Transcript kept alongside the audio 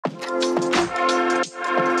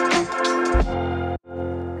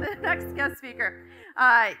next guest speaker.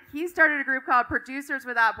 He started a group called Producers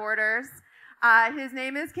Without Borders. His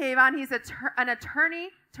name is Kayvan. He's an attorney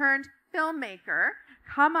turned filmmaker.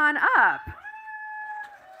 Come on up.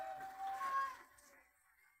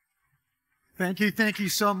 Thank you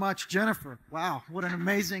so much, Jennifer. Wow, what an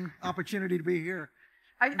amazing opportunity to be here.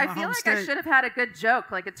 I feel like I should have had a good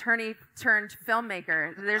joke, like attorney turned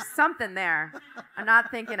filmmaker. There's something there. I'm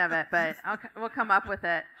not thinking of it, but we'll come up with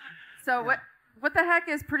it. So yeah. What the heck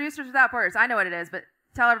is Producers Without Borders? I know what it is, but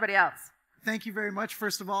tell everybody else. Thank you very much,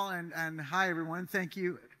 first of all, and hi, everyone. Thank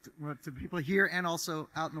you to people here and also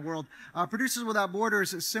out in the world. Producers Without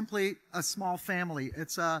Borders is simply a small family.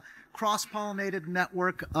 It's a cross-pollinated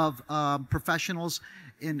network of professionals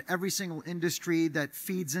in every single industry that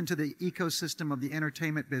feeds into the ecosystem of the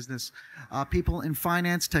entertainment business. People in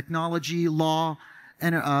finance, technology, law,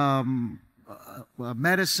 and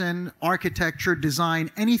medicine, architecture,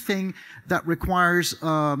 design, anything that requires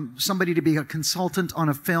somebody to be a consultant on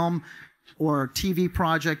a film or TV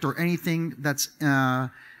project or anything that's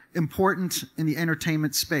important in the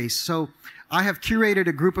entertainment space. So I have curated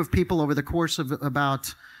a group of people over the course of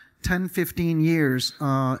about 10, 15 years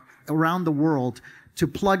around the world to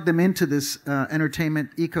plug them into this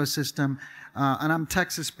entertainment ecosystem. And I'm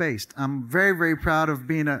Texas-based. I'm very, very proud of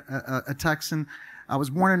being a Texan. I was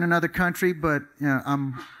born in another country, but you know,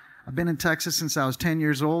 I've been in Texas since I was 10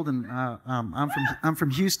 years old, and I'm from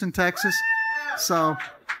Houston, Texas. So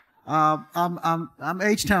I'm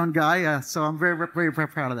H-Town guy, so I'm very, very, very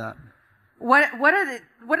proud of that. What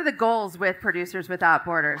are the goals with Producers Without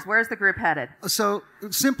Borders? Where's the group headed? So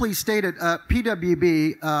simply stated,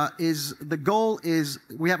 PWB the goal is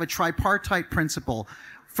we have a tripartite principle.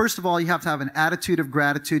 First of all, you have to have an attitude of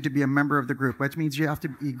gratitude to be a member of the group, which means you have to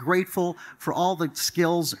be grateful for all the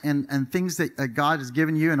skills and things that God has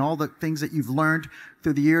given you and all the things that you've learned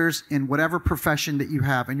through the years in whatever profession that you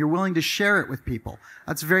have, and you're willing to share it with people.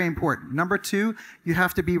 That's very important. Number two, you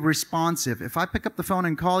have to be responsive. If I pick up the phone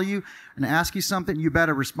and call you and ask you something, you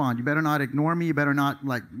better respond. You better not ignore me. You better not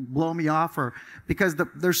like blow me off, or because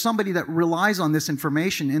there's somebody that relies on this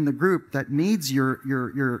information in the group that needs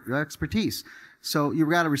your expertise. So you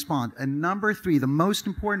got to respond. And number three, the most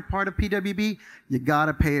important part of PWB, you got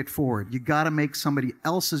to pay it forward. You got to make somebody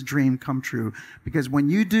else's dream come true. Because when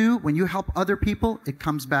you help other people, it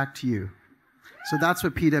comes back to you. So that's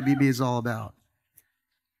what PWB is all about.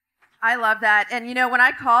 I love that. And you know, when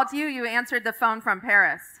I called you, you answered the phone from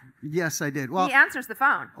Paris. Yes, I did. Well, he answers the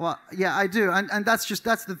phone. Well, yeah, I do. And that's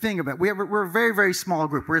the thing of it. We're a very, very small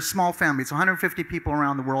group. We're a small family. It's 150 people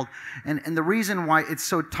around the world. And the reason why it's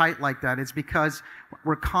so tight like that is because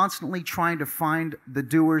we're constantly trying to find the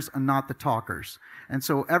doers and not the talkers. And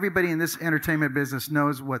so everybody in this entertainment business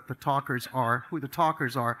knows what the talkers are, who the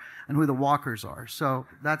talkers are, and who the walkers are. So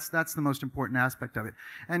that's the most important aspect of it.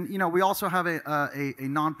 And you know, we also have a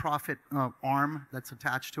nonprofit arm that's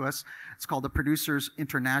attached to us. It's called the Producers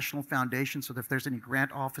International Foundation. So if there's any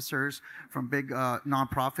grant officers from big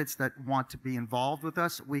nonprofits that want to be involved with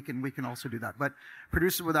us, we can also do that. But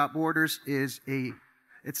Producers Without Borders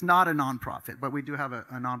it's not a nonprofit, but we do have a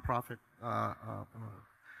nonprofit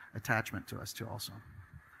attachment to us too also.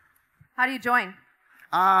 How do you join?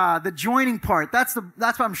 The joining part, that's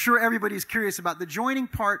what I'm sure everybody's curious about. The joining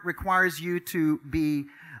part requires you to be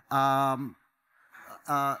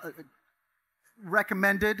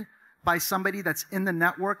recommended by somebody that's in the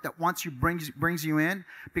network that brings you in,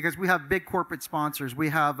 because we have big corporate sponsors. We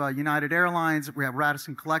have United Airlines, we have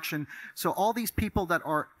Radisson Collection. So all these people that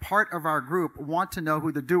are part of our group want to know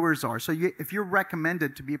who the doers are. So if you're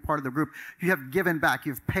recommended to be a part of the group, you have given back.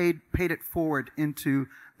 You've paid it forward into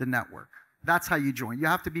the network. That's how you join. You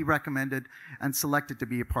have to be recommended and selected to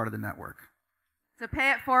be a part of the network. So pay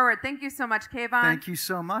it forward. Thank you so much, Kayvan. Thank you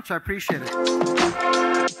so much. I appreciate it.